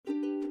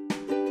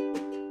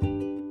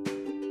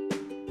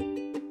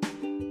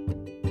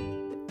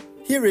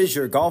Here is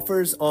your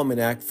Golfer's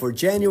Almanac for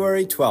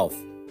January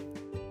 12th.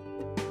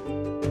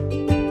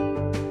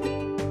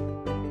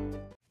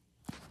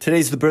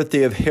 Today's the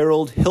birthday of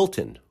Harold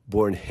Hilton,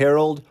 born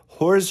Harold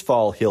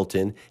Horsfall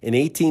Hilton in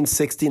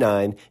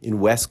 1869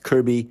 in West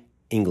Kirby,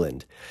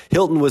 England.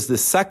 Hilton was the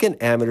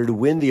second amateur to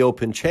win the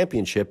Open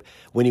Championship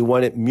when he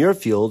won at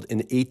Muirfield in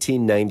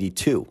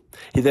 1892.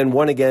 He then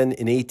won again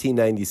in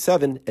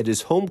 1897 at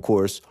his home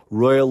course,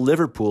 Royal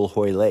Liverpool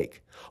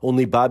Hoylake.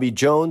 Only Bobby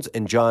Jones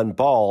and John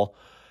Ball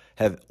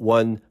have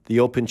won the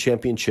Open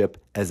Championship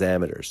as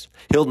amateurs.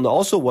 Hilton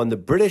also won the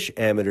British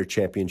Amateur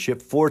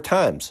Championship 4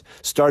 times,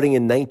 starting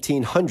in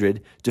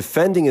 1900,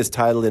 defending his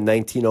title in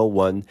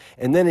 1901,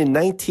 and then in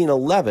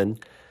 1911,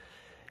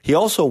 he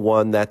also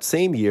won that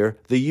same year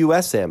the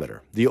U.S. Amateur,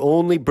 the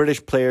only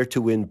British player to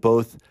win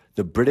both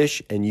the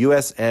British and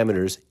U.S.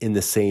 Amateurs in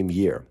the same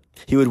year.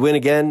 He would win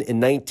again in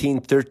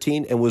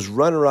 1913 and was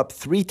runner-up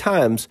 3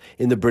 times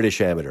in the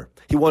British Amateur.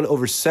 He won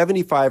over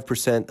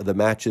 75% of the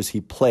matches he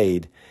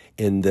played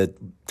in the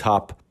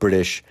top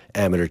British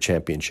Amateur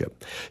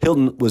Championship.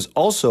 Hilton was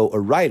also a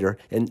writer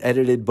and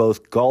edited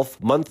both Golf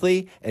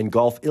Monthly and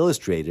Golf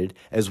Illustrated,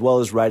 as well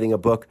as writing a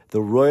book,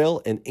 The Royal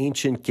and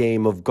Ancient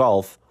Game of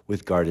Golf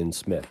with Garden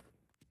Smith.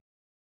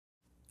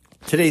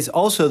 Today's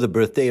also the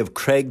birthday of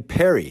Craig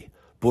Perry,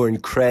 born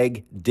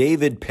Craig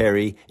David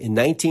Perry in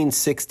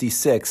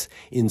 1966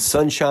 in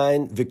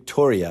Sunshine,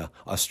 Victoria,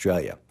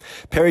 Australia.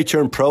 Perry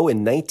turned pro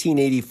in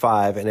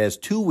 1985 and has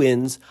 2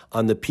 wins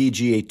on the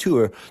PGA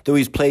Tour, though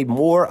he's played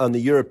more on the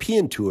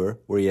European Tour,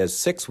 where he has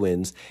 6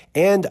 wins,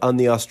 and on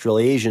the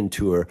Australasian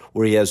Tour,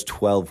 where he has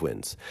 12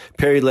 wins.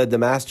 Perry led the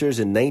Masters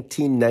in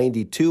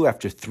 1992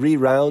 after 3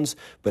 rounds,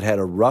 but had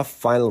a rough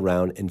final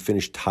round and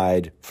finished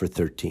tied for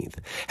 13th.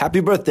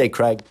 Happy birthday,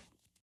 Craig.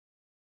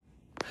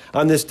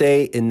 On this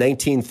day in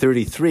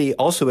 1933,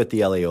 also at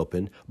the LA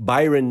Open,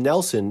 Byron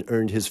Nelson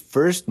earned his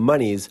first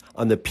moneys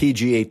on the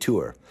PGA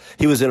Tour.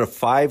 He was in a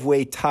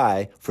 5-way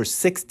tie for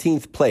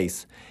 16th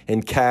place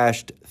and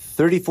cashed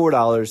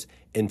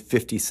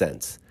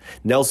 $34.50.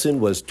 Nelson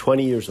was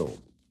 20 years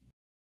old.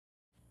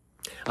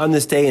 On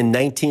this day in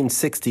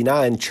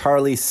 1969,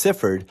 Charlie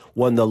Sifford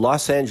won the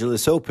Los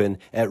Angeles Open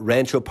at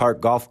Rancho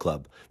Park Golf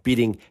Club,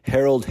 beating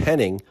Harold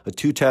Henning, a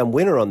 2-time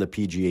winner on the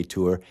PGA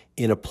Tour,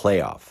 in a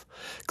playoff.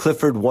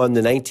 Clifford won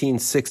the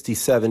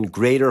 1967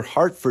 Greater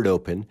Hartford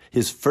Open,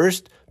 his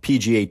first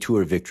PGA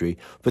Tour victory,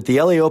 but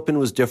the LA Open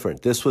was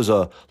different. This was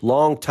a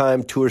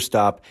long-time tour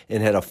stop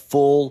and had a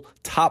full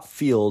top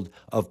field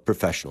of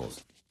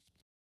professionals.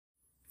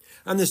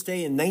 On this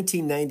day in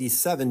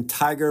 1997,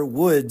 Tiger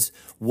Woods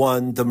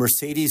won the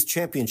Mercedes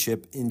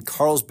Championship in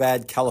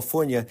Carlsbad,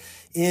 California,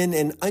 in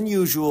an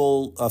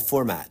unusual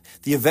format.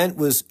 The event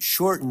was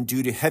shortened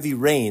due to heavy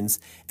rains,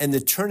 and the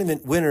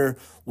tournament winner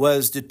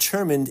was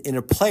determined in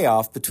a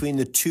playoff between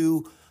the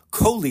 2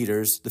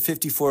 co-leaders, the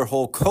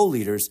 54-hole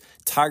co-leaders,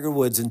 Tiger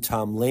Woods and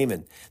Tom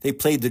Lehman. They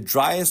played the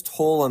driest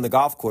hole on the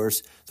golf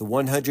course, the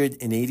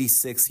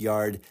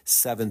 186-yard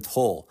 7th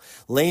hole.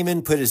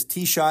 Lehman put his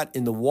tee shot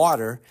in the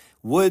water.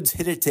 Woods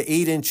hit it to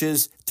 8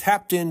 inches,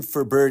 tapped in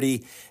for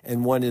birdie,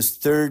 and won his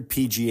 3rd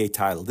PGA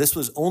title. This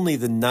was only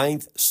the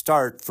 9th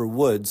start for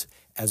Woods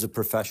as a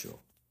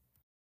professional.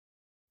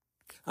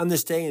 On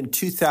this day in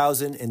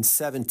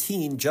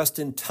 2017,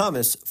 Justin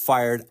Thomas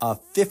fired a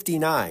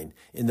 59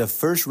 in the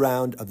first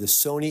round of the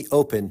Sony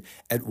Open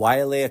at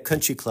Wailea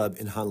Country Club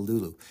in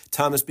Honolulu.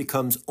 Thomas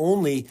becomes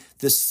only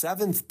the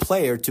 7th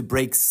player to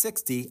break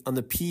 60 on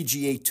the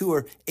PGA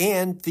Tour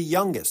and the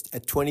youngest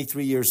at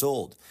 23 years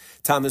old.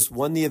 Thomas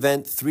won the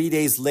event 3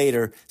 days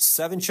later,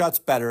 7 shots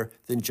better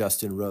than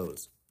Justin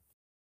Rose.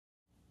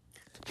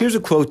 Here's a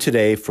quote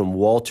today from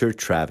Walter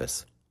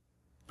Travis.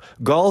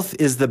 "Golf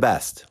is the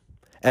best,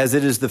 as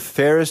it is the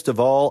fairest of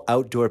all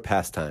outdoor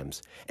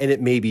pastimes, and it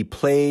may be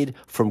played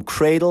from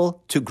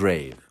cradle to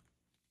grave."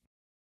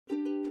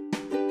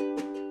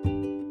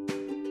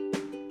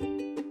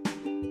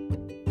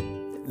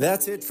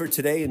 That's it for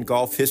today in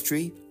golf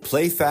history.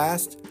 Play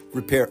fast,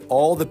 repair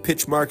all the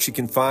pitch marks you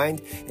can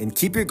find, and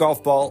keep your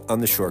golf ball on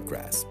the short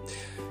grass.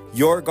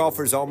 Your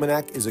Golfer's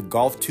Almanac is a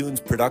Golf Tunes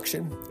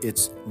production.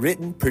 It's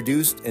written,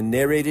 produced, and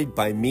narrated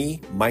by me,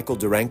 Michael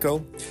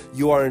Duranko.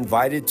 You are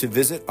invited to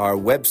visit our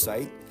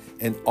website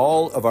and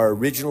all of our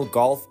original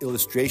golf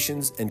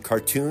illustrations and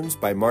cartoons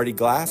by Marty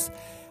Glass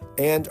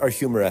and our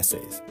humor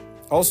essays.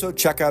 Also,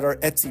 check out our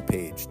Etsy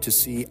page to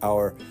see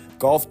our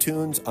golf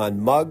tunes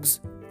on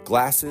mugs,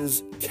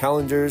 glasses,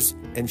 calendars,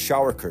 and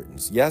shower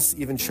curtains. Yes,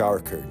 even shower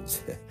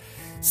curtains.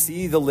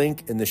 See the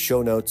link in the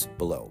show notes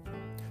below.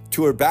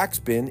 Tour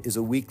Backspin is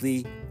a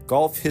weekly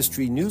golf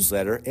history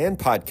newsletter and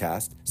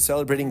podcast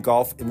celebrating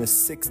golf in the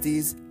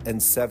 60s and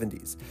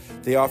 70s.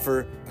 They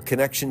offer a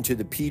connection to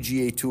the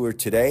PGA Tour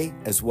today,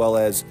 as well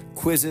as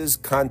quizzes,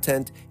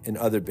 content, and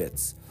other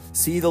bits.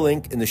 See the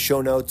link in the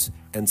show notes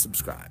and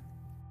subscribe.